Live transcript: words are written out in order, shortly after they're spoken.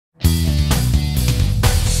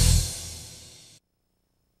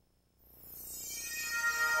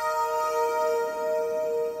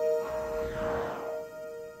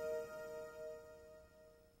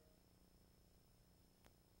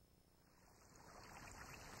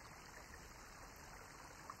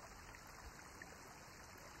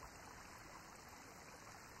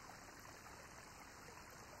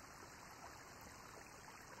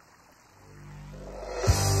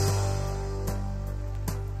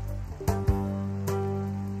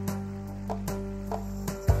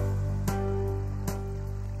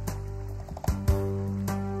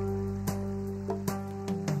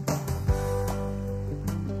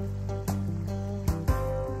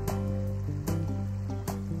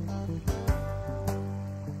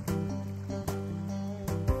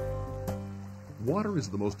Water is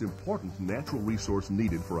the most important natural resource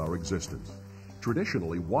needed for our existence.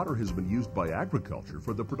 Traditionally, water has been used by agriculture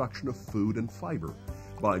for the production of food and fiber,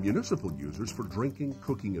 by municipal users for drinking,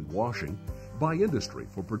 cooking, and washing, by industry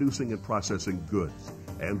for producing and processing goods,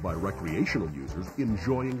 and by recreational users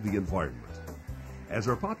enjoying the environment. As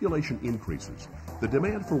our population increases, the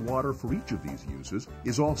demand for water for each of these uses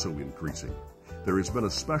is also increasing. There has been a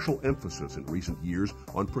special emphasis in recent years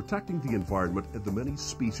on protecting the environment and the many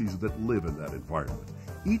species that live in that environment,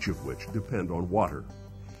 each of which depend on water.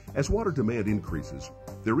 As water demand increases,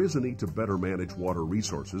 there is a need to better manage water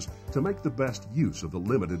resources to make the best use of the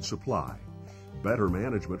limited supply. Better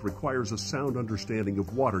management requires a sound understanding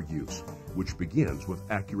of water use, which begins with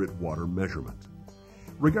accurate water measurement.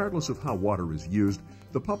 Regardless of how water is used,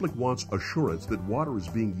 the public wants assurance that water is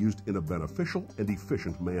being used in a beneficial and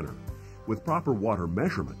efficient manner. With proper water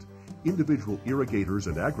measurement, individual irrigators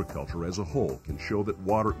and agriculture as a whole can show that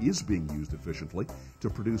water is being used efficiently to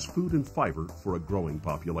produce food and fiber for a growing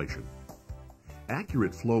population.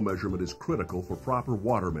 Accurate flow measurement is critical for proper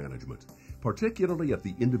water management, particularly at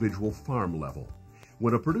the individual farm level.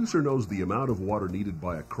 When a producer knows the amount of water needed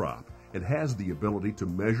by a crop and has the ability to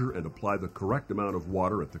measure and apply the correct amount of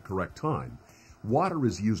water at the correct time, water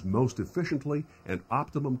is used most efficiently and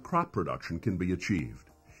optimum crop production can be achieved.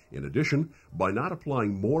 In addition, by not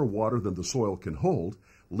applying more water than the soil can hold,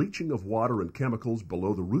 leaching of water and chemicals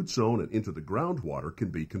below the root zone and into the groundwater can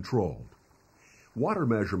be controlled. Water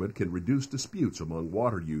measurement can reduce disputes among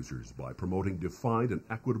water users by promoting defined and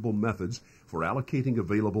equitable methods for allocating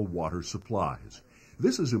available water supplies.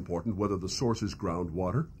 This is important whether the source is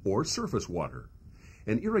groundwater or surface water.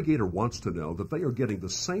 An irrigator wants to know that they are getting the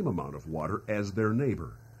same amount of water as their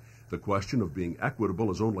neighbor. The question of being equitable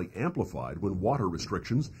is only amplified when water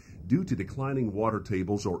restrictions due to declining water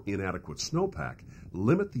tables or inadequate snowpack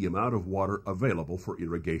limit the amount of water available for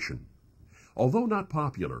irrigation. Although not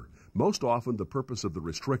popular, most often the purpose of the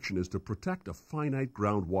restriction is to protect a finite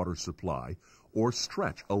groundwater supply or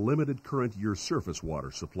stretch a limited current year surface water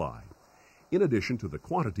supply. In addition to the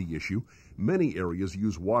quantity issue, many areas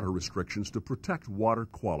use water restrictions to protect water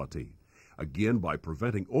quality. Again, by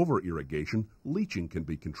preventing over-irrigation, leaching can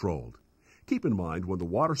be controlled. Keep in mind, when the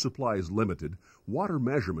water supply is limited, water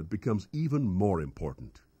measurement becomes even more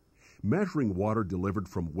important. Measuring water delivered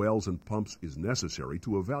from wells and pumps is necessary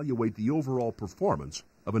to evaluate the overall performance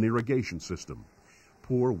of an irrigation system.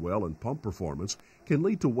 Poor well and pump performance can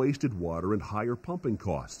lead to wasted water and higher pumping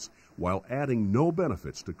costs, while adding no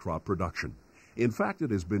benefits to crop production. In fact,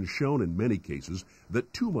 it has been shown in many cases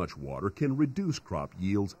that too much water can reduce crop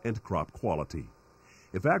yields and crop quality.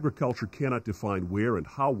 If agriculture cannot define where and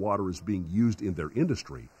how water is being used in their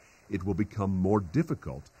industry, it will become more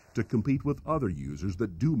difficult to compete with other users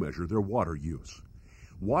that do measure their water use.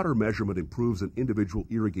 Water measurement improves an individual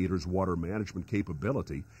irrigator's water management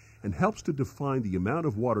capability and helps to define the amount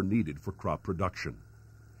of water needed for crop production.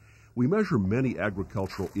 We measure many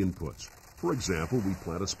agricultural inputs. For example, we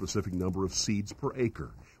plant a specific number of seeds per acre.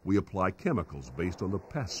 We apply chemicals based on the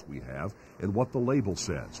pests we have and what the label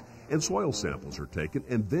says, and soil samples are taken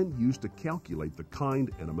and then used to calculate the kind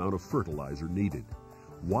and amount of fertilizer needed.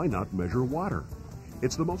 Why not measure water?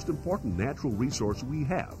 It's the most important natural resource we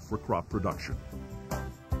have for crop production.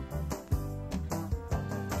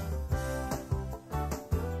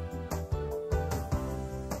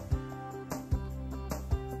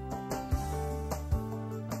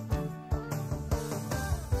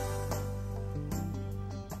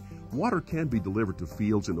 Water can be delivered to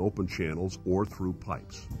fields in open channels or through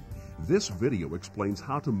pipes. This video explains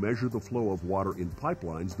how to measure the flow of water in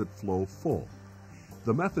pipelines that flow full.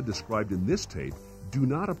 The method described in this tape do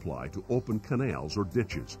not apply to open canals or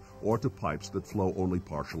ditches or to pipes that flow only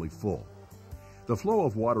partially full. The flow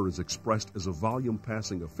of water is expressed as a volume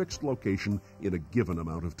passing a fixed location in a given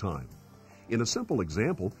amount of time. In a simple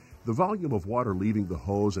example, the volume of water leaving the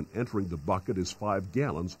hose and entering the bucket is 5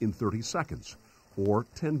 gallons in 30 seconds, or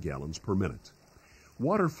 10 gallons per minute.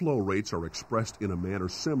 Water flow rates are expressed in a manner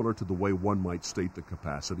similar to the way one might state the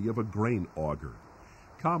capacity of a grain auger.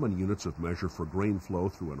 Common units of measure for grain flow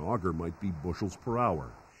through an auger might be bushels per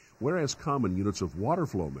hour, whereas common units of water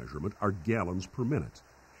flow measurement are gallons per minute.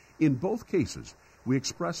 In both cases, we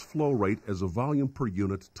express flow rate as a volume per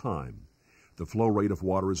unit time. The flow rate of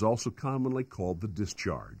water is also commonly called the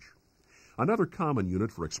discharge. Another common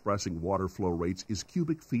unit for expressing water flow rates is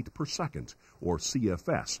cubic feet per second, or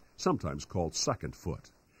CFS, sometimes called second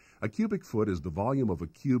foot. A cubic foot is the volume of a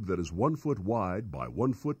cube that is 1 foot wide by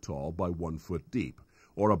 1 foot tall by 1 foot deep,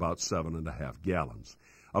 or about 7.5 gallons.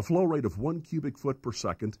 A flow rate of 1 cubic foot per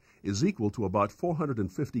second is equal to about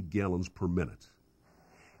 450 gallons per minute.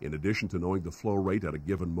 In addition to knowing the flow rate at a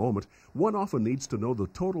given moment, one often needs to know the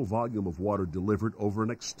total volume of water delivered over an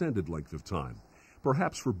extended length of time,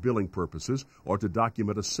 perhaps for billing purposes or to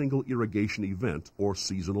document a single irrigation event or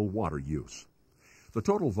seasonal water use. The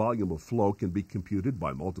total volume of flow can be computed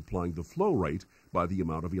by multiplying the flow rate by the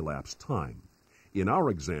amount of elapsed time. In our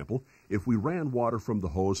example, if we ran water from the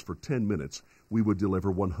hose for 10 minutes, we would deliver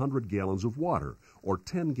 100 gallons of water, or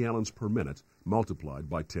 10 gallons per minute, multiplied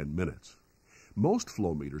by 10 minutes. Most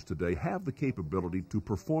flow meters today have the capability to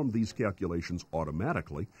perform these calculations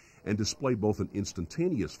automatically and display both an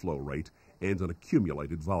instantaneous flow rate and an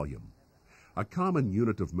accumulated volume. A common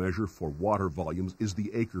unit of measure for water volumes is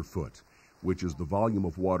the acre-foot, which is the volume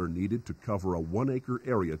of water needed to cover a 1-acre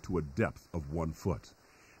area to a depth of 1 foot.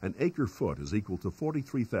 An acre-foot is equal to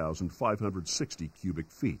 43,560 cubic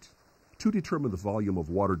feet. To determine the volume of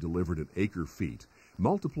water delivered in acre-feet,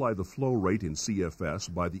 multiply the flow rate in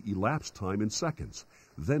CFS by the elapsed time in seconds,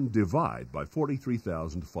 then divide by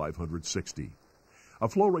 43,560. A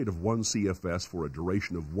flow rate of 1 CFS for a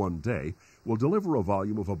duration of 1 day will deliver a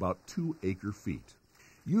volume of about 2 acre-feet.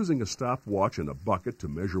 Using a stopwatch and a bucket to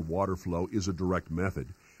measure water flow is a direct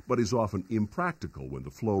method, but is often impractical when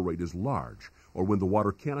the flow rate is large or when the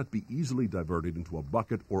water cannot be easily diverted into a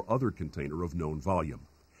bucket or other container of known volume.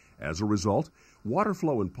 As a result, water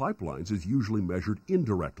flow in pipelines is usually measured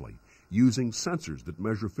indirectly, using sensors that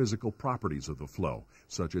measure physical properties of the flow,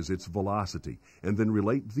 such as its velocity, and then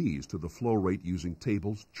relate these to the flow rate using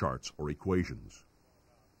tables, charts, or equations.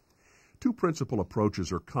 Two principal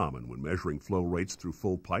approaches are common when measuring flow rates through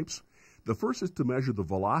full pipes. The first is to measure the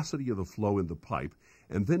velocity of the flow in the pipe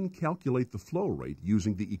and then calculate the flow rate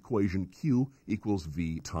using the equation Q equals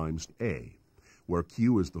V times A. Where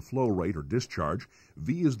Q is the flow rate or discharge,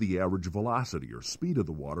 V is the average velocity or speed of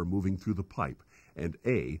the water moving through the pipe, and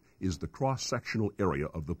A is the cross-sectional area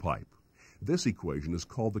of the pipe. This equation is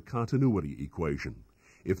called the continuity equation.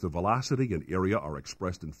 If the velocity and area are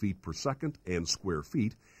expressed in feet per second and square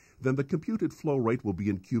feet, then the computed flow rate will be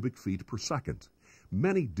in cubic feet per second.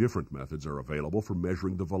 Many different methods are available for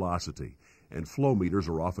measuring the velocity, and flow meters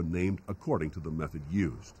are often named according to the method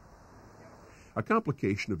used. A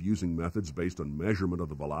complication of using methods based on measurement of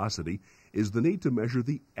the velocity is the need to measure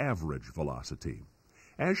the average velocity.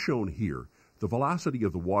 As shown here, the velocity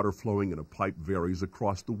of the water flowing in a pipe varies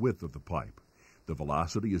across the width of the pipe. The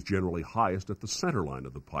velocity is generally highest at the center line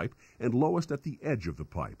of the pipe and lowest at the edge of the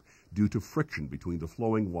pipe due to friction between the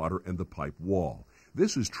flowing water and the pipe wall.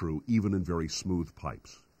 This is true even in very smooth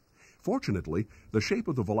pipes. Fortunately, the shape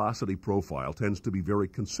of the velocity profile tends to be very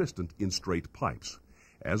consistent in straight pipes.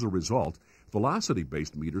 As a result,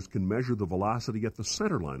 velocity-based meters can measure the velocity at the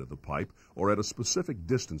center line of the pipe or at a specific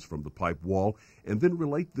distance from the pipe wall and then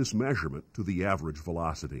relate this measurement to the average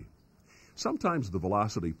velocity. Sometimes the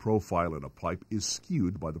velocity profile in a pipe is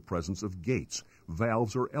skewed by the presence of gates,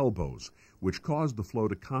 valves, or elbows, which cause the flow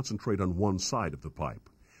to concentrate on one side of the pipe.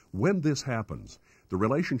 When this happens, the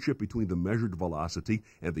relationship between the measured velocity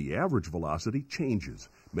and the average velocity changes,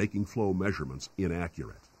 making flow measurements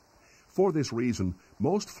inaccurate. For this reason,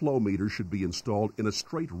 most flow meters should be installed in a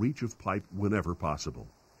straight reach of pipe whenever possible.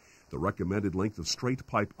 The recommended length of straight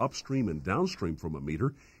pipe upstream and downstream from a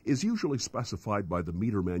meter is usually specified by the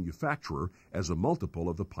meter manufacturer as a multiple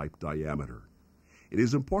of the pipe diameter. It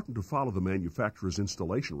is important to follow the manufacturer's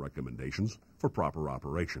installation recommendations for proper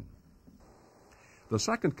operation. The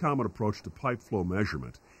second common approach to pipe flow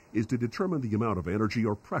measurement is to determine the amount of energy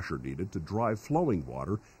or pressure needed to drive flowing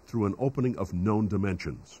water through an opening of known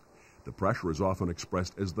dimensions. The pressure is often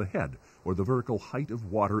expressed as the head, or the vertical height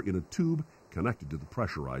of water in a tube connected to the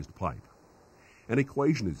pressurized pipe. An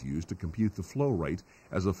equation is used to compute the flow rate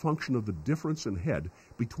as a function of the difference in head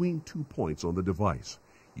between 2 points on the device,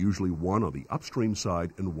 usually one on the upstream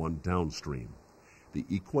side and one downstream. The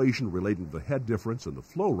equation relating to the head difference and the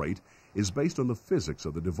flow rate is based on the physics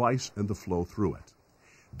of the device and the flow through it.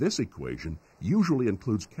 This equation usually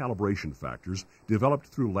includes calibration factors developed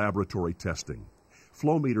through laboratory testing.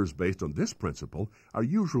 Flow meters based on this principle are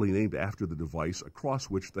usually named after the device across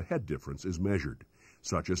which the head difference is measured,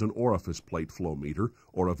 such as an orifice plate flow meter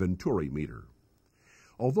or a Venturi meter.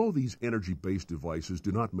 Although these energy-based devices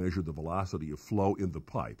do not measure the velocity of flow in the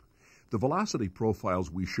pipe, the velocity profiles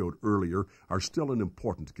we showed earlier are still an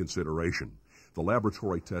important consideration. The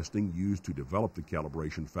laboratory testing used to develop the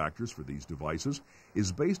calibration factors for these devices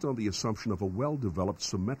is based on the assumption of a well-developed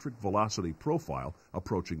symmetric velocity profile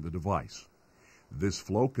approaching the device. This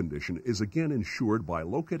flow condition is again ensured by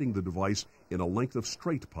locating the device in a length of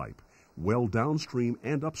straight pipe, well downstream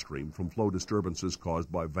and upstream from flow disturbances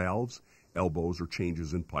caused by valves, elbows, or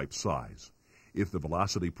changes in pipe size. If the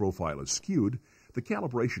velocity profile is skewed, the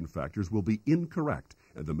calibration factors will be incorrect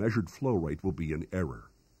and the measured flow rate will be in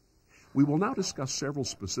error. We will now discuss several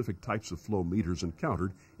specific types of flow meters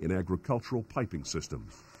encountered in agricultural piping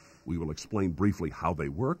systems. We will explain briefly how they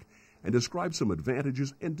work and describe some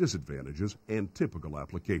advantages and disadvantages and typical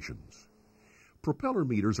applications. Propeller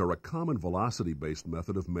meters are a common velocity-based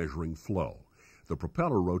method of measuring flow. The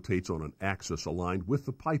propeller rotates on an axis aligned with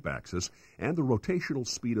the pipe axis, and the rotational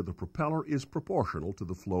speed of the propeller is proportional to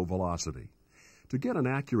the flow velocity. To get an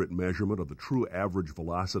accurate measurement of the true average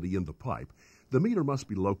velocity in the pipe, the meter must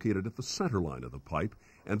be located at the center line of the pipe,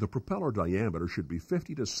 and the propeller diameter should be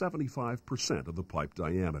 50 to 75% of the pipe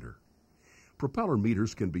diameter. Propeller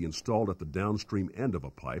meters can be installed at the downstream end of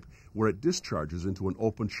a pipe where it discharges into an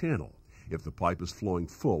open channel if the pipe is flowing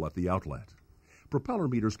full at the outlet. Propeller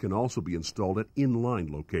meters can also be installed at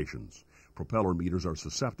in-line locations. Propeller meters are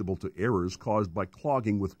susceptible to errors caused by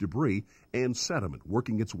clogging with debris and sediment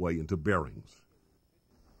working its way into bearings.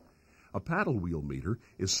 A paddle wheel meter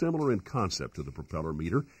is similar in concept to the propeller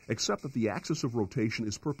meter, except that the axis of rotation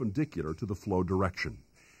is perpendicular to the flow direction.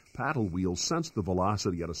 Paddle wheels sense the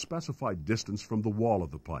velocity at a specified distance from the wall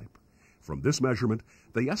of the pipe. From this measurement,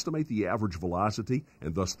 they estimate the average velocity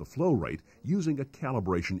and thus the flow rate using a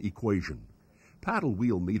calibration equation. Paddle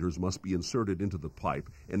wheel meters must be inserted into the pipe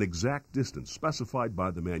an exact distance specified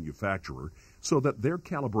by the manufacturer so that their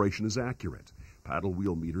calibration is accurate. Paddle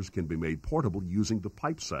wheel meters can be made portable using the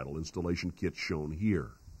pipe saddle installation kit shown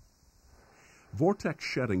here. Vortex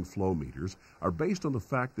shedding flow meters are based on the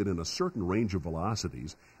fact that in a certain range of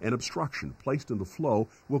velocities, an obstruction placed in the flow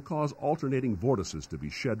will cause alternating vortices to be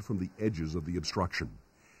shed from the edges of the obstruction.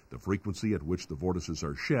 The frequency at which the vortices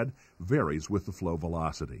are shed varies with the flow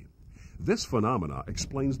velocity. This phenomena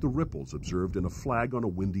explains the ripples observed in a flag on a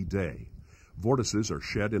windy day. Vortices are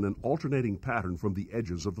shed in an alternating pattern from the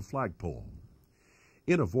edges of the flagpole.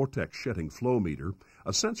 In a vortex shedding flow meter,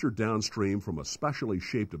 a sensor downstream from a specially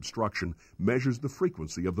shaped obstruction measures the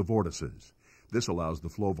frequency of the vortices. This allows the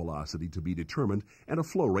flow velocity to be determined and a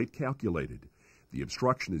flow rate calculated. The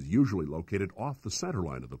obstruction is usually located off the center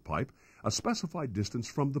line of the pipe, a specified distance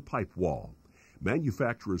from the pipe wall.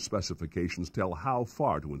 Manufacturer's specifications tell how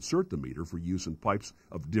far to insert the meter for use in pipes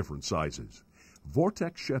of different sizes.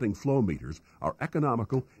 Vortex shedding flow meters are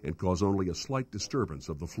economical and cause only a slight disturbance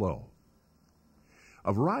of the flow.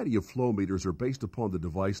 A variety of flow meters are based upon the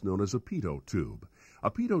device known as a pitot tube. A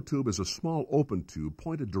pitot tube is a small open tube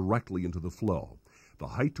pointed directly into the flow. The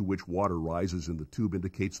height to which water rises in the tube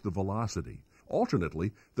indicates the velocity.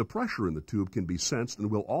 Alternately, the pressure in the tube can be sensed and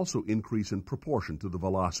will also increase in proportion to the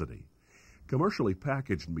velocity. Commercially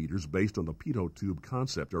packaged meters based on the pitot tube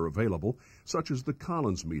concept are available, such as the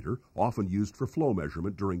Collins meter, often used for flow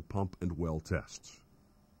measurement during pump and well tests.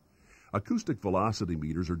 Acoustic velocity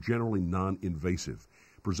meters are generally non-invasive,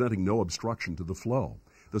 presenting no obstruction to the flow.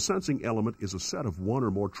 The sensing element is a set of one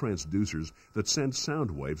or more transducers that send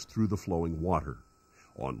sound waves through the flowing water.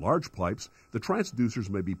 On large pipes, the transducers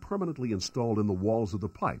may be permanently installed in the walls of the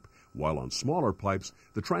pipe, while on smaller pipes,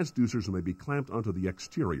 the transducers may be clamped onto the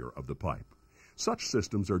exterior of the pipe. Such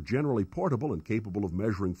systems are generally portable and capable of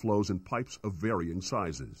measuring flows in pipes of varying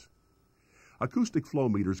sizes. Acoustic flow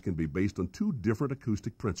meters can be based on two different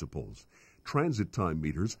acoustic principles. Transit time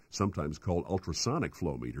meters, sometimes called ultrasonic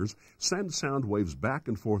flow meters, send sound waves back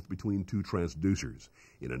and forth between two transducers,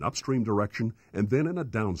 in an upstream direction and then in a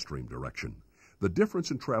downstream direction. The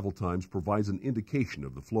difference in travel times provides an indication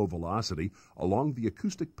of the flow velocity along the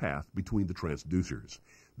acoustic path between the transducers.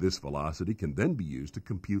 This velocity can then be used to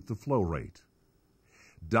compute the flow rate.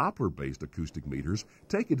 Doppler-based acoustic meters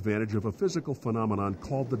take advantage of a physical phenomenon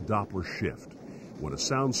called the Doppler shift. When a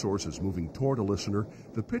sound source is moving toward a listener,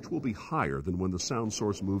 the pitch will be higher than when the sound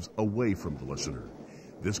source moves away from the listener.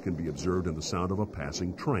 This can be observed in the sound of a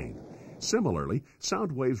passing train. Similarly,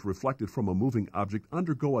 sound waves reflected from a moving object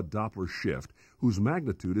undergo a Doppler shift whose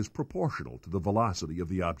magnitude is proportional to the velocity of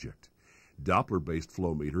the object. Doppler-based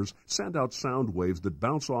flow meters send out sound waves that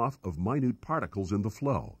bounce off of minute particles in the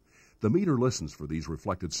flow. The meter listens for these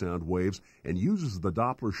reflected sound waves and uses the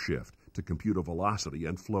Doppler shift to compute a velocity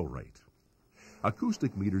and flow rate.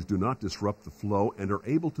 Acoustic meters do not disrupt the flow and are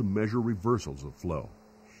able to measure reversals of flow.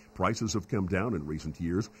 Prices have come down in recent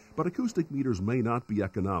years, but acoustic meters may not be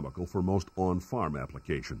economical for most on-farm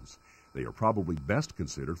applications. They are probably best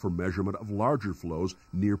considered for measurement of larger flows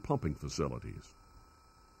near pumping facilities.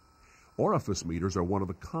 Orifice meters are one of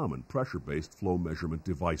the common pressure-based flow measurement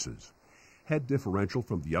devices. Head differential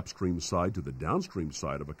from the upstream side to the downstream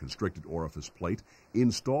side of a constricted orifice plate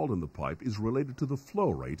installed in the pipe is related to the flow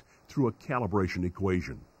rate through a calibration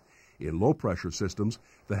equation. In low-pressure systems,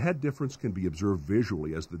 the head difference can be observed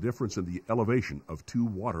visually as the difference in the elevation of two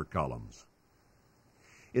water columns.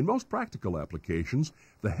 In most practical applications,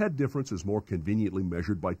 the head difference is more conveniently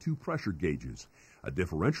measured by two pressure gauges, a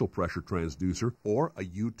differential pressure transducer or a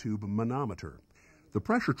U-tube manometer. The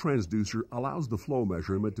pressure transducer allows the flow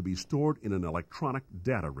measurement to be stored in an electronic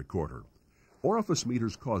data recorder. Orifice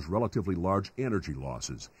meters cause relatively large energy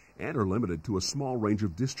losses and are limited to a small range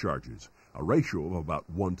of discharges, a ratio of about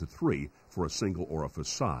 1:3 for a single orifice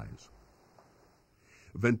size.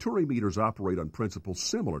 Venturi meters operate on principles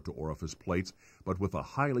similar to orifice plates, but with a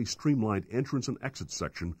highly streamlined entrance and exit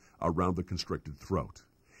section around the constricted throat.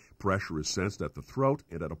 Pressure is sensed at the throat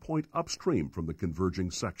and at a point upstream from the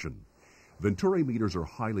converging section. Venturi meters are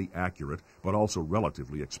highly accurate, but also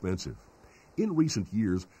relatively expensive. In recent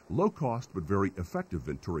years, low-cost but very effective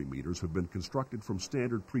Venturi meters have been constructed from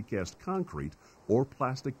standard precast concrete or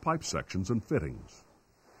plastic pipe sections and fittings.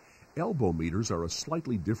 Elbow meters are a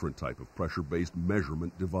slightly different type of pressure-based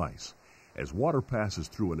measurement device. As water passes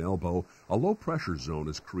through an elbow, a low-pressure zone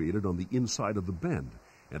is created on the inside of the bend,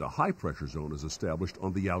 and a high-pressure zone is established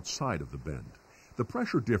on the outside of the bend. The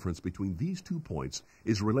pressure difference between these 2 points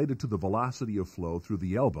is related to the velocity of flow through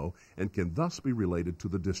the elbow and can thus be related to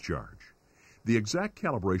the discharge. The exact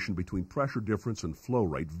calibration between pressure difference and flow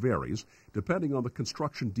rate varies depending on the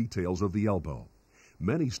construction details of the elbow.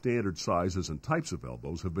 Many standard sizes and types of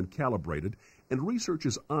elbows have been calibrated, and research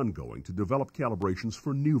is ongoing to develop calibrations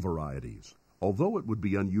for new varieties. Although it would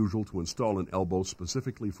be unusual to install an elbow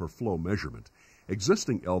specifically for flow measurement,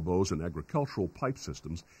 existing elbows in agricultural pipe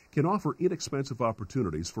systems can offer inexpensive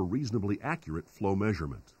opportunities for reasonably accurate flow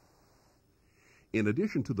measurement. In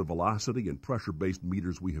addition to the velocity and pressure-based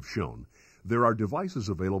meters we have shown, there are devices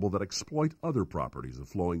available that exploit other properties of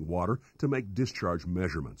flowing water to make discharge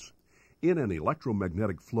measurements. In an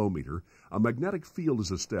electromagnetic flow meter, a magnetic field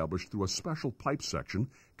is established through a special pipe section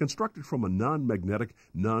constructed from a non-magnetic,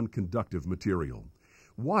 non-conductive material.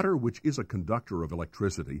 Water, which is a conductor of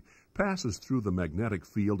electricity, passes through the magnetic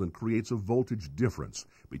field and creates a voltage difference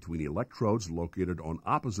between electrodes located on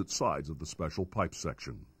opposite sides of the special pipe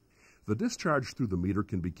section. The discharge through the meter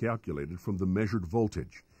can be calculated from the measured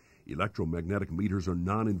voltage. Electromagnetic meters are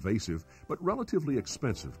non-invasive but relatively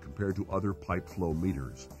expensive compared to other pipe flow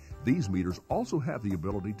meters. These meters also have the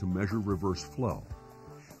ability to measure reverse flow.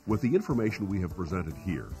 With the information we have presented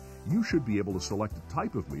here, you should be able to select a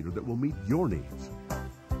type of meter that will meet your needs.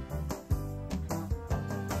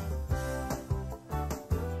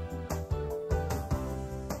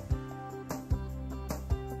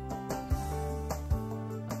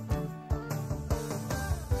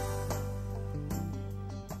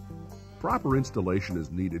 Proper installation is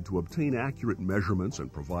needed to obtain accurate measurements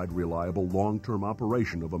and provide reliable long-term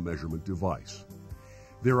operation of a measurement device.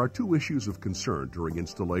 There are two issues of concern during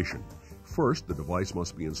installation. First, the device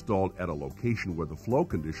must be installed at a location where the flow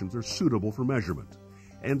conditions are suitable for measurement.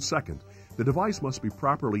 And second, the device must be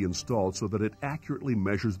properly installed so that it accurately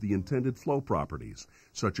measures the intended flow properties,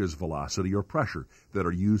 such as velocity or pressure, that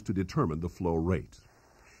are used to determine the flow rate.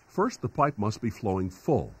 First, the pipe must be flowing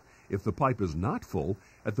full. If the pipe is not full,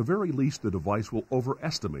 at the very least the device will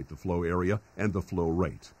overestimate the flow area and the flow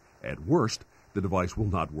rate. At worst, the device will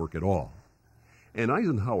not work at all. An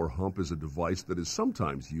Eisenhower hump is a device that is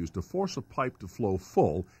sometimes used to force a pipe to flow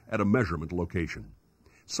full at a measurement location.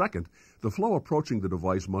 Second, the flow approaching the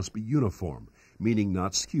device must be uniform, meaning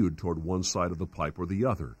not skewed toward one side of the pipe or the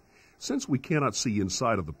other. Since we cannot see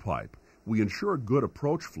inside of the pipe, we ensure good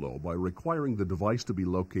approach flow by requiring the device to be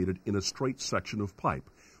located in a straight section of pipe,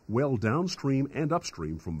 well downstream and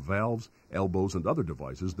upstream from valves, elbows, and other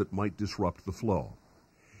devices that might disrupt the flow.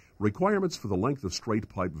 Requirements for the length of straight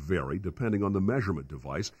pipe vary depending on the measurement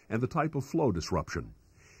device and the type of flow disruption.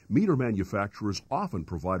 Meter manufacturers often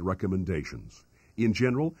provide recommendations. In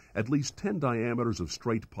general, at least 10 diameters of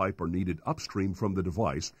straight pipe are needed upstream from the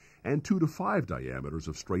device and 2 to 5 diameters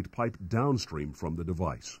of straight pipe downstream from the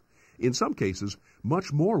device. In some cases,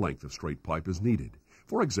 much more length of straight pipe is needed.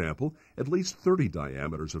 For example, at least 30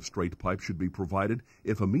 diameters of straight pipe should be provided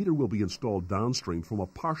if a meter will be installed downstream from a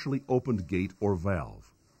partially opened gate or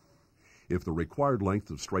valve. If the required length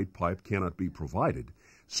of straight pipe cannot be provided,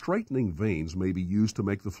 straightening vanes may be used to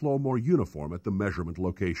make the flow more uniform at the measurement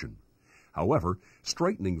location. However,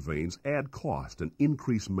 straightening vanes add cost and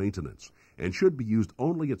increase maintenance and should be used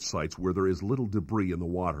only at sites where there is little debris in the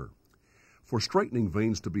water. For straightening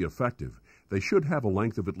vanes to be effective, they should have a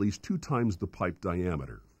length of at least 2 times the pipe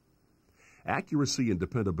diameter. Accuracy and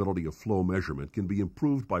dependability of flow measurement can be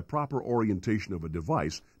improved by proper orientation of a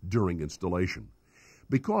device during installation.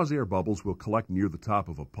 Because air bubbles will collect near the top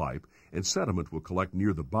of a pipe and sediment will collect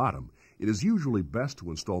near the bottom, it is usually best to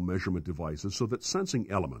install measurement devices so that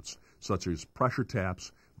sensing elements, such as pressure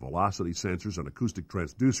taps, velocity sensors and acoustic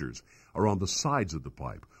transducers are on the sides of the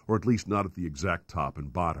pipe, or at least not at the exact top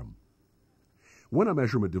and bottom. When a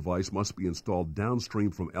measurement device must be installed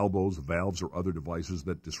downstream from elbows, valves, or other devices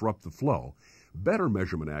that disrupt the flow, better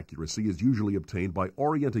measurement accuracy is usually obtained by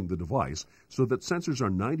orienting the device so that sensors are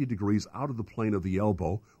 90 degrees out of the plane of the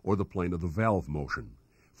elbow or the plane of the valve motion.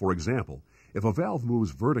 For example, if a valve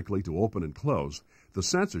moves vertically to open and close, the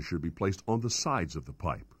sensor should be placed on the sides of the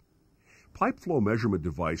pipe. Pipe flow measurement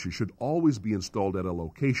devices should always be installed at a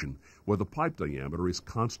location where the pipe diameter is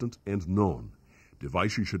constant and known.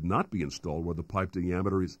 Devices should not be installed where the pipe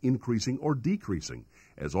diameter is increasing or decreasing,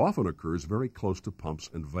 as often occurs very close to pumps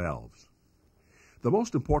and valves. The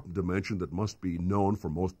most important dimension that must be known for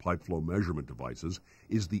most pipe flow measurement devices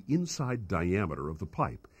is the inside diameter of the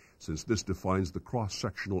pipe, since this defines the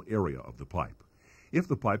cross-sectional area of the pipe. If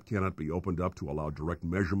the pipe cannot be opened up to allow direct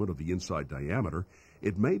measurement of the inside diameter,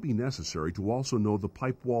 it may be necessary to also know the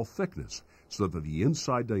pipe wall thickness so that the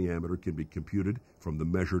inside diameter can be computed from the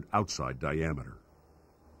measured outside diameter.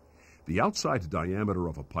 The outside diameter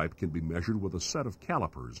of a pipe can be measured with a set of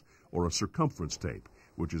calipers or a circumference tape,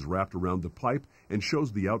 which is wrapped around the pipe and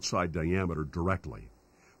shows the outside diameter directly.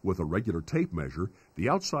 With a regular tape measure, the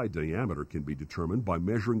outside diameter can be determined by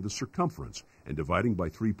measuring the circumference and dividing by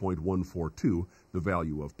 3.142 the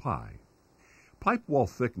value of pi. Pipe wall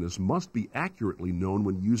thickness must be accurately known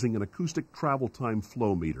when using an acoustic travel time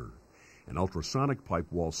flow meter. An ultrasonic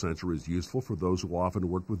pipe wall sensor is useful for those who often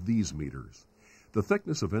work with these meters. The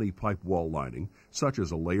thickness of any pipe wall lining, such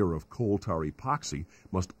as a layer of coal tar epoxy,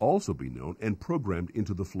 must also be known and programmed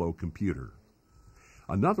into the flow computer.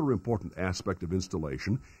 Another important aspect of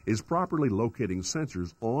installation is properly locating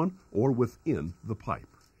sensors on or within the pipe.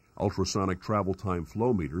 Ultrasonic travel time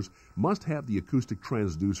flow meters must have the acoustic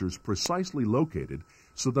transducers precisely located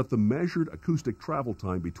so that the measured acoustic travel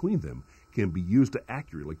time between them can be used to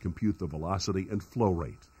accurately compute the velocity and flow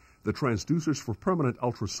rate. The transducers for permanent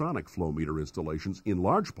ultrasonic flow meter installations in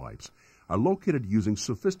large pipes are located using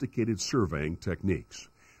sophisticated surveying techniques.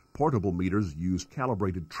 Portable meters use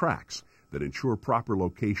calibrated tracks that ensure proper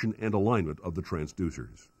location and alignment of the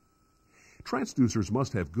transducers. Transducers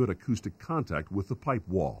must have good acoustic contact with the pipe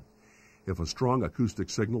wall. If a strong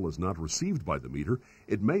acoustic signal is not received by the meter,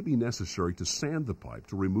 it may be necessary to sand the pipe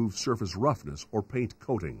to remove surface roughness or paint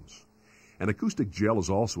coatings. An acoustic gel is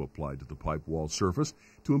also applied to the pipe wall surface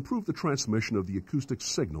to improve the transmission of the acoustic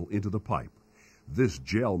signal into the pipe. This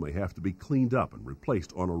gel may have to be cleaned up and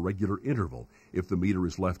replaced on a regular interval if the meter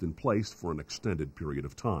is left in place for an extended period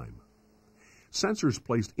of time. Sensors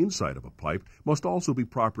placed inside of a pipe must also be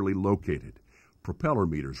properly located. Propeller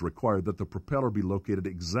meters require that the propeller be located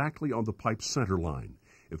exactly on the pipe's center line.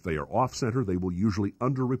 If they are off-center, they will usually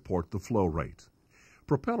underreport the flow rate.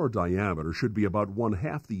 Propeller diameter should be about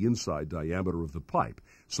 1/2 the inside diameter of the pipe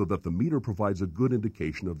so that the meter provides a good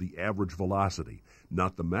indication of the average velocity,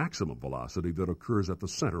 not the maximum velocity that occurs at the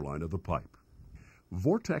center line of the pipe.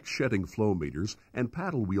 Vortex shedding flow meters and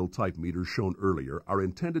paddle wheel type meters shown earlier are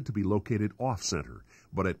intended to be located off-center,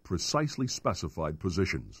 but at precisely specified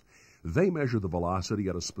positions. They measure the velocity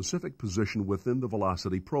at a specific position within the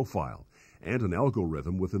velocity profile, and an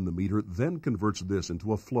algorithm within the meter then converts this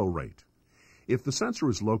into a flow rate. If the sensor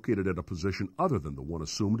is located at a position other than the one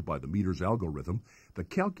assumed by the meter's algorithm, the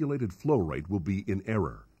calculated flow rate will be in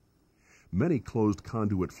error. Many closed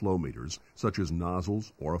conduit flow meters, such as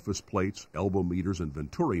nozzles, orifice plates, elbow meters, and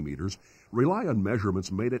venturi meters, rely on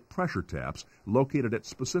measurements made at pressure taps located at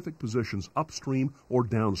specific positions upstream or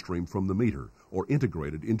downstream from the meter, or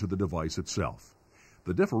integrated into the device itself.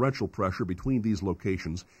 The differential pressure between these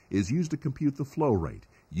locations is used to compute the flow rate,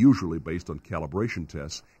 usually based on calibration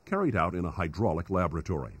tests carried out in a hydraulic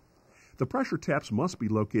laboratory. The pressure taps must be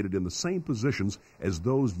located in the same positions as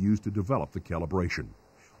those used to develop the calibration.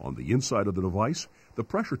 On the inside of the device, the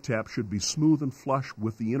pressure tap should be smooth and flush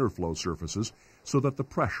with the inner flow surfaces so that the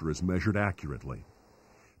pressure is measured accurately.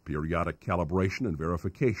 Periodic calibration and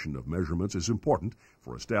verification of measurements is important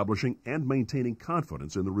for establishing and maintaining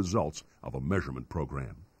confidence in the results of a measurement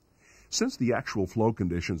program. Since the actual flow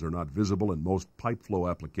conditions are not visible in most pipe flow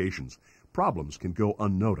applications, problems can go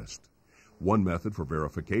unnoticed. One method for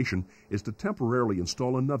verification is to temporarily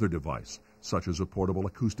install another device, such as a portable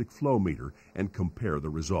acoustic flow meter, and compare the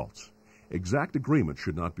results. Exact agreement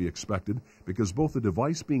should not be expected because both the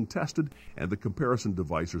device being tested and the comparison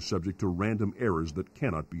device are subject to random errors that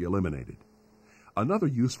cannot be eliminated. Another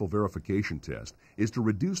useful verification test is to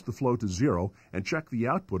reduce the flow to zero and check the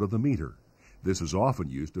output of the meter. This is often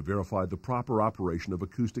used to verify the proper operation of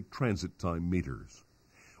acoustic transit time meters.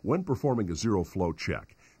 When performing a zero flow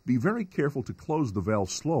check, be very careful to close the valve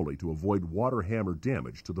slowly to avoid water hammer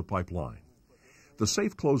damage to the pipeline. The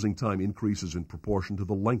safe closing time increases in proportion to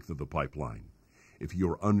the length of the pipeline. If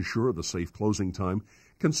you are unsure of the safe closing time,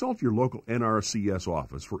 consult your local NRCS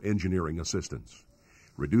office for engineering assistance.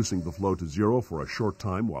 Reducing the flow to zero for a short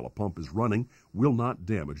time while a pump is running will not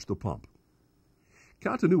damage the pump.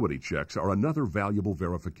 Continuity checks are another valuable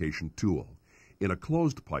verification tool. In a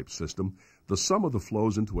closed pipe system, the sum of the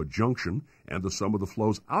flows into a junction and the sum of the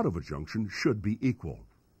flows out of a junction should be equal.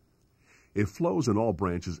 If flows in all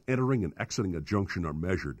branches entering and exiting a junction are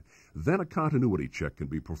measured, then a continuity check can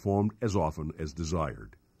be performed as often as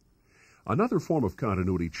desired. Another form of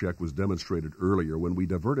continuity check was demonstrated earlier when we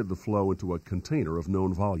diverted the flow into a container of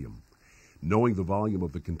known volume. Knowing the volume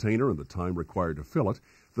of the container and the time required to fill it,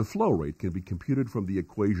 the flow rate can be computed from the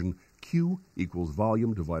equation Q equals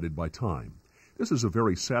volume divided by time. This is a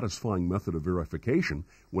very satisfying method of verification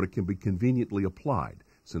when it can be conveniently applied,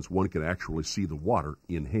 since one can actually see the water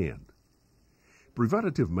in hand.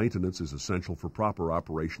 Preventative maintenance is essential for proper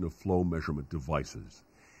operation of flow measurement devices.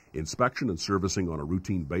 Inspection and servicing on a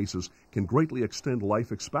routine basis can greatly extend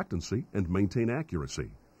life expectancy and maintain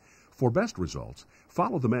accuracy. For best results,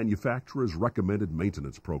 follow the manufacturer's recommended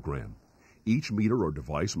maintenance program. Each meter or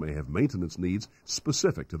device may have maintenance needs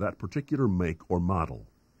specific to that particular make or model.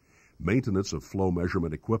 Maintenance of flow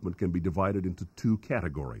measurement equipment can be divided into two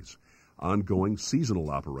categories: ongoing seasonal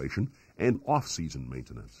operation and off-season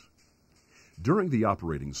maintenance. During the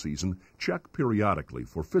operating season, check periodically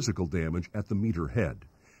for physical damage at the meter head.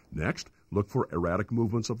 Next, look for erratic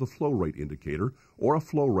movements of the flow rate indicator or a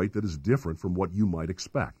flow rate that is different from what you might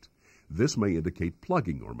expect. This may indicate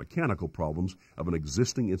plugging or mechanical problems of an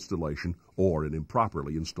existing installation or an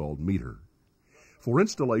improperly installed meter. For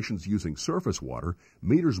installations using surface water,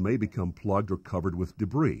 meters may become plugged or covered with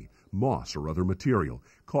debris, moss, or other material,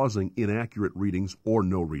 causing inaccurate readings or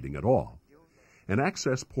no reading at all. An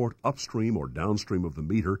access port upstream or downstream of the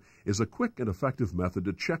meter is a quick and effective method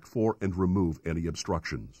to check for and remove any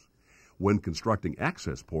obstructions. When constructing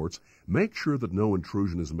access ports, make sure that no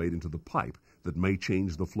intrusion is made into the pipe that may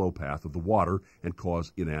change the flow path of the water and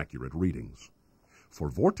cause inaccurate readings. For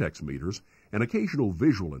vortex meters, an occasional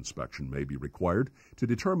visual inspection may be required to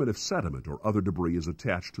determine if sediment or other debris is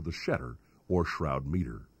attached to the shedder or shroud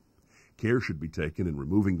meter. Care should be taken in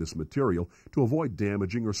removing this material to avoid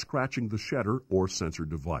damaging or scratching the shedder or sensor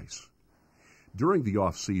device. During the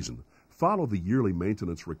off-season, follow the yearly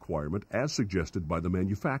maintenance requirement as suggested by the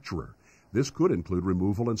manufacturer. This could include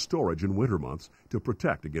removal and storage in winter months to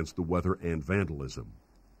protect against the weather and vandalism.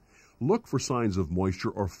 Look for signs of moisture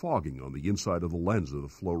or fogging on the inside of the lens of the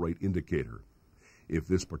flow rate indicator. If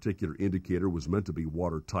this particular indicator was meant to be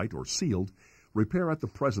watertight or sealed, repair at the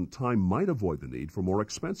present time might avoid the need for more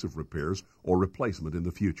expensive repairs or replacement in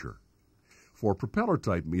the future. For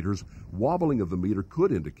propeller-type meters, wobbling of the meter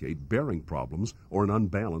could indicate bearing problems or an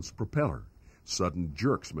unbalanced propeller. Sudden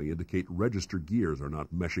jerks may indicate register gears are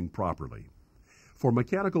not meshing properly. For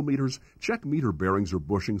mechanical meters, check meter bearings or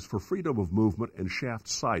bushings for freedom of movement and shaft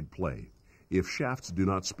side play. If shafts do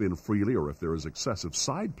not spin freely or if there is excessive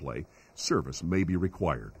side play, service may be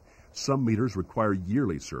required. Some meters require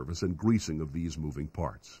yearly service and greasing of these moving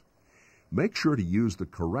parts. Make sure to use the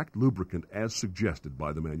correct lubricant as suggested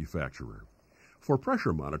by the manufacturer. For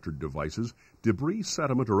pressure-monitored devices, debris,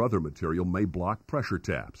 sediment, or other material may block pressure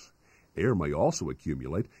taps. Air may also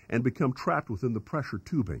accumulate and become trapped within the pressure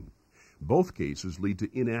tubing. Both cases lead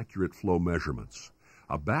to inaccurate flow measurements.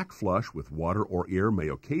 A backflush with water or air may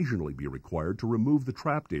occasionally be required to remove the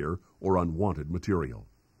trapped air or unwanted material.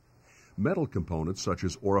 Metal components such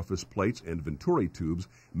as orifice plates and venturi tubes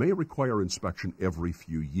may require inspection every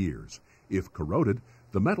few years. If corroded,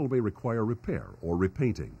 the metal may require repair or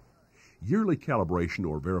repainting. Yearly calibration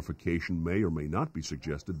or verification may or may not be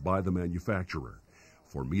suggested by the manufacturer.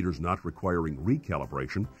 For meters not requiring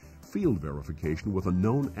recalibration, field verification with a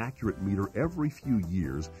known accurate meter every few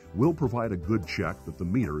years will provide a good check that the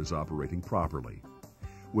meter is operating properly.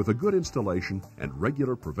 With a good installation and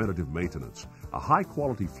regular preventative maintenance, a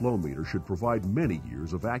high-quality flow meter should provide many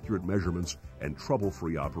years of accurate measurements and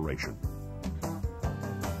trouble-free operation.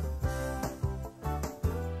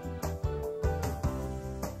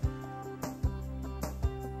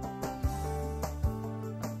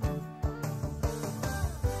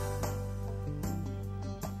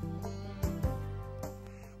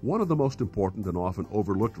 One of the most important and often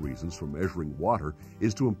overlooked reasons for measuring water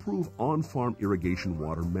is to improve on-farm irrigation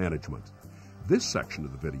water management. This section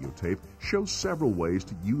of the videotape shows several ways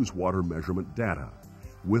to use water measurement data.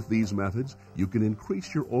 With these methods, you can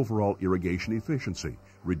increase your overall irrigation efficiency,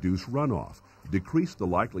 reduce runoff, decrease the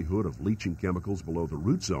likelihood of leaching chemicals below the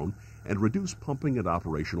root zone, and reduce pumping and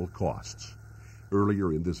operational costs.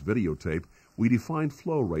 Earlier in this videotape, We define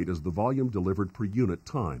flow rate as the volume delivered per unit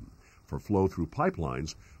time. For flow through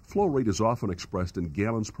pipelines, flow rate is often expressed in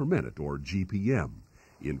gallons per minute, or GPM.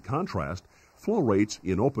 In contrast, flow rates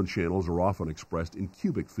in open channels are often expressed in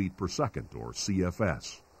cubic feet per second, or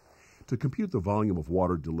CFS. To compute the volume of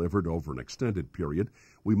water delivered over an extended period,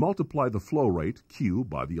 we multiply the flow rate, Q,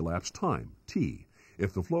 by the elapsed time, T.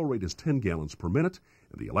 If the flow rate is 10 gallons per minute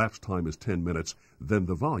and the elapsed time is 10 minutes, then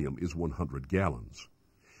the volume is 100 gallons.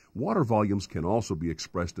 Water volumes can also be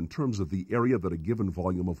expressed in terms of the area that a given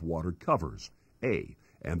volume of water covers, A,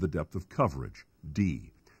 and the depth of coverage,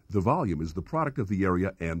 D. The volume is the product of the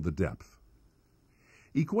area and the depth.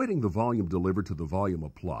 Equating the volume delivered to the volume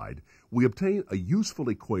applied, we obtain a useful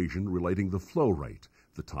equation relating the flow rate,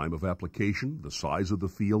 the time of application, the size of the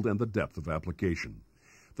field, and the depth of application.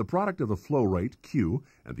 The product of the flow rate, Q,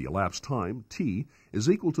 and the elapsed time, T, is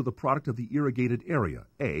equal to the product of the irrigated area,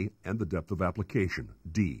 A, and the depth of application,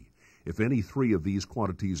 D. If any three of these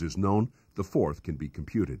quantities is known, the fourth can be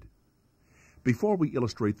computed. Before we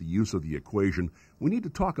illustrate the use of the equation, we need to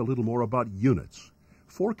talk a little more about units.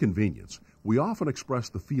 For convenience, we often express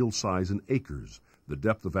the field size in acres, the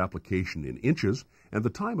depth of application in inches, and the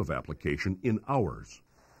time of application in hours.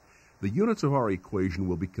 The units of our equation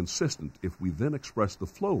will be consistent if we then express the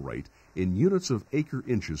flow rate in units of acre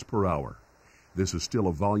inches per hour. This is still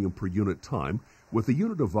a volume per unit time, with the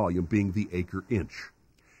unit of volume being the acre inch.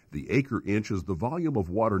 The acre inch is the volume of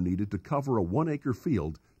water needed to cover a 1 acre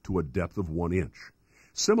field to a depth of 1 inch.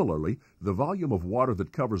 Similarly, the volume of water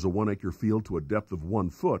that covers a 1 acre field to a depth of 1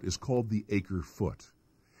 foot is called the acre foot.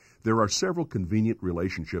 There are several convenient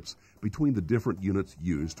relationships between the different units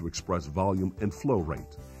used to express volume and flow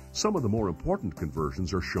rate. Some of the more important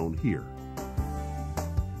conversions are shown here.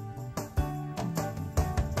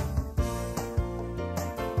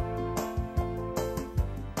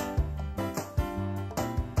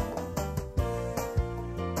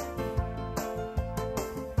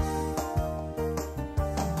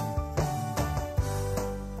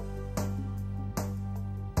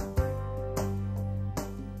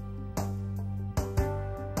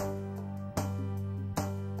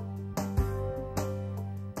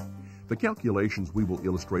 The calculations we will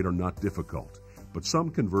illustrate are not difficult, but some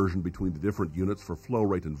conversion between the different units for flow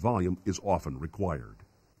rate and volume is often required.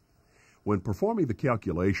 When performing the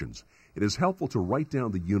calculations, it is helpful to write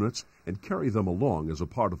down the units and carry them along as a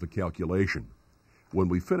part of the calculation. When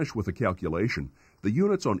we finish with the calculation, the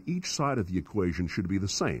units on each side of the equation should be the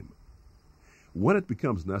same. When it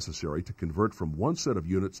becomes necessary to convert from one set of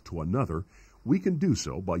units to another, we can do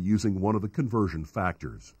so by using one of the conversion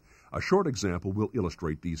factors. A short example will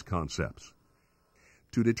illustrate these concepts.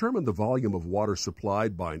 To determine the volume of water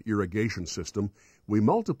supplied by an irrigation system, we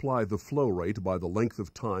multiply the flow rate by the length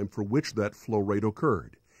of time for which that flow rate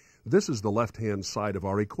occurred. This is the left-hand side of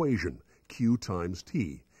our equation, Q times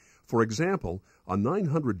T. For example, a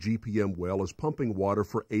 900 GPM well is pumping water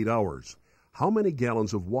for 8 hours. How many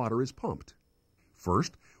gallons of water is pumped?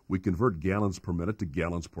 First, we convert gallons per minute to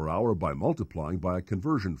gallons per hour by multiplying by a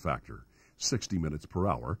conversion factor, 60 minutes per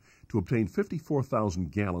hour, to obtain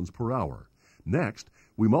 54,000 gallons per hour. Next,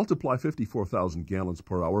 we multiply 54,000 gallons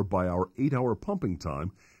per hour by our 8-hour pumping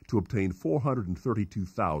time to obtain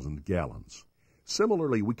 432,000 gallons.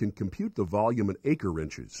 Similarly, we can compute the volume in acre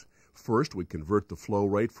inches. First, we convert the flow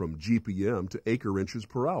rate from GPM to acre inches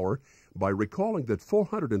per hour by recalling that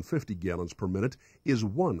 450 gallons per minute is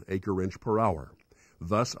 1 acre inch per hour.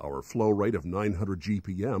 Thus, our flow rate of 900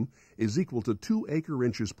 GPM is equal to 2 acre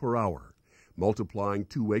inches per hour. Multiplying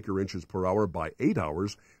 2 acre inches per hour by 8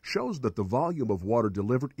 hours shows that the volume of water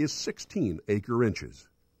delivered is 16 acre inches.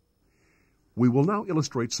 We will now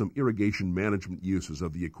illustrate some irrigation management uses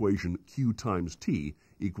of the equation Q times T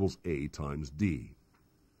equals A times D.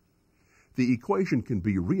 The equation can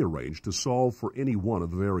be rearranged to solve for any one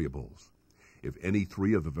of the variables. If any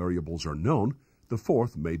three of the variables are known, the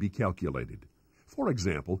fourth may be calculated. For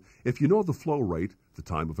example, if you know the flow rate, the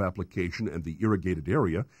time of application, and the irrigated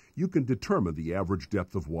area, you can determine the average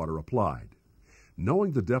depth of water applied.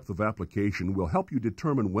 Knowing the depth of application will help you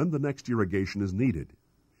determine when the next irrigation is needed.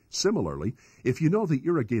 Similarly, if you know the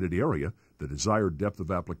irrigated area, the desired depth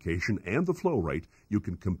of application, and the flow rate, you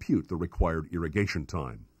can compute the required irrigation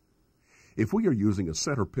time. If we are using a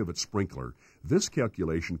center pivot sprinkler, this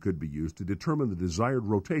calculation could be used to determine the desired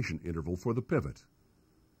rotation interval for the pivot.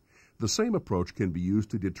 The same approach can be used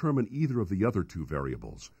to determine either of the other two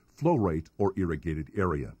variables, flow rate or irrigated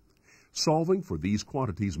area. Solving for these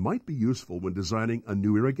quantities might be useful when designing a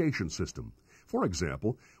new irrigation system. For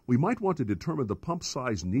example, we might want to determine the pump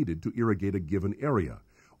size needed to irrigate a given area,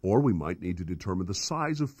 or we might need to determine the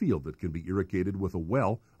size of field that can be irrigated with a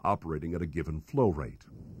well operating at a given flow rate.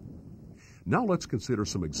 Now let's consider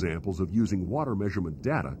some examples of using water measurement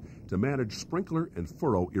data to manage sprinkler and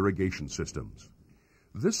furrow irrigation systems.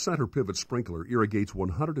 This center pivot sprinkler irrigates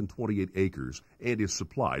 128 acres and is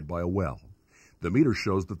supplied by a well. The meter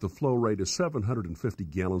shows that the flow rate is 750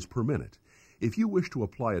 gallons per minute. If you wish to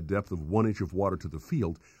apply a depth of 1 inch of water to the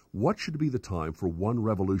field, what should be the time for 1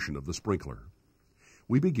 revolution of the sprinkler?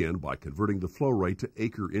 We begin by converting the flow rate to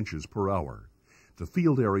acre inches per hour. The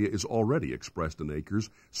field area is already expressed in acres,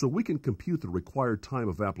 so we can compute the required time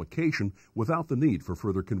of application without the need for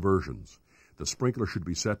further conversions. The sprinkler should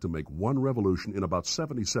be set to make 1 revolution in about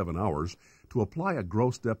 77 hours to apply a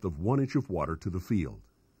gross depth of 1 inch of water to the field.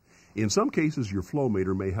 In some cases, your flow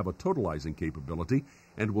meter may have a totalizing capability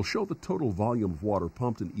and will show the total volume of water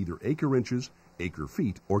pumped in either acre inches, acre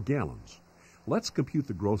feet, or gallons. Let's compute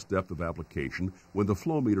the gross depth of application when the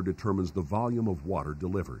flow meter determines the volume of water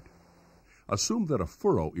delivered. Assume that a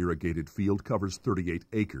furrow irrigated field covers 38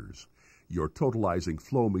 acres. Your totalizing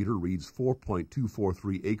flow meter reads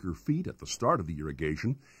 4.243 acre feet at the start of the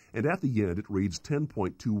irrigation, and at the end it reads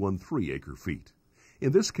 10.213 acre feet.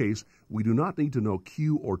 In this case, we do not need to know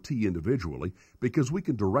Q or T individually because we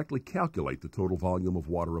can directly calculate the total volume of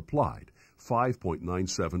water applied,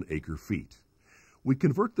 5.97 acre feet. We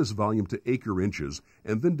convert this volume to acre inches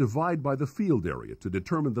and then divide by the field area to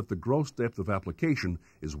determine that the gross depth of application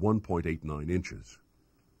is 1.89 inches.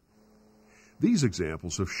 These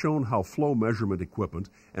examples have shown how flow measurement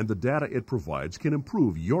equipment and the data it provides can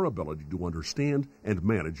improve your ability to understand and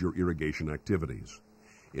manage your irrigation activities.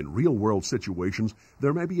 In real-world situations,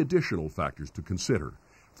 there may be additional factors to consider.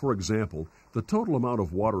 For example, the total amount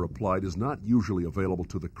of water applied is not usually available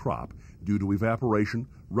to the crop due to evaporation,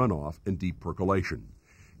 runoff, and deep percolation.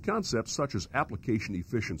 Concepts such as application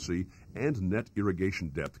efficiency and net irrigation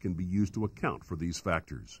depth can be used to account for these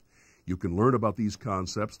factors. You can learn about these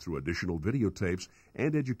concepts through additional videotapes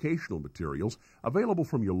and educational materials available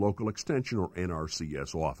from your local Extension or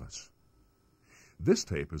NRCS office. This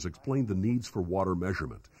tape has explained the needs for water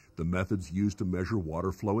measurement, the methods used to measure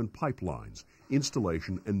water flow in pipelines,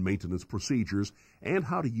 installation and maintenance procedures, and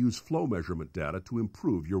how to use flow measurement data to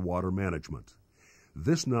improve your water management.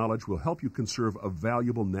 This knowledge will help you conserve a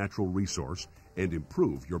valuable natural resource and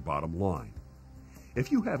improve your bottom line.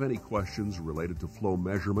 If you have any questions related to flow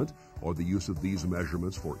measurement or the use of these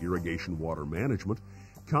measurements for irrigation water management,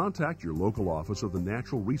 contact your local office of the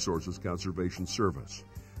Natural Resources Conservation Service,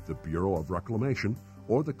 the Bureau of Reclamation,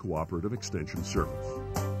 or the Cooperative Extension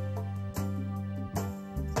Service.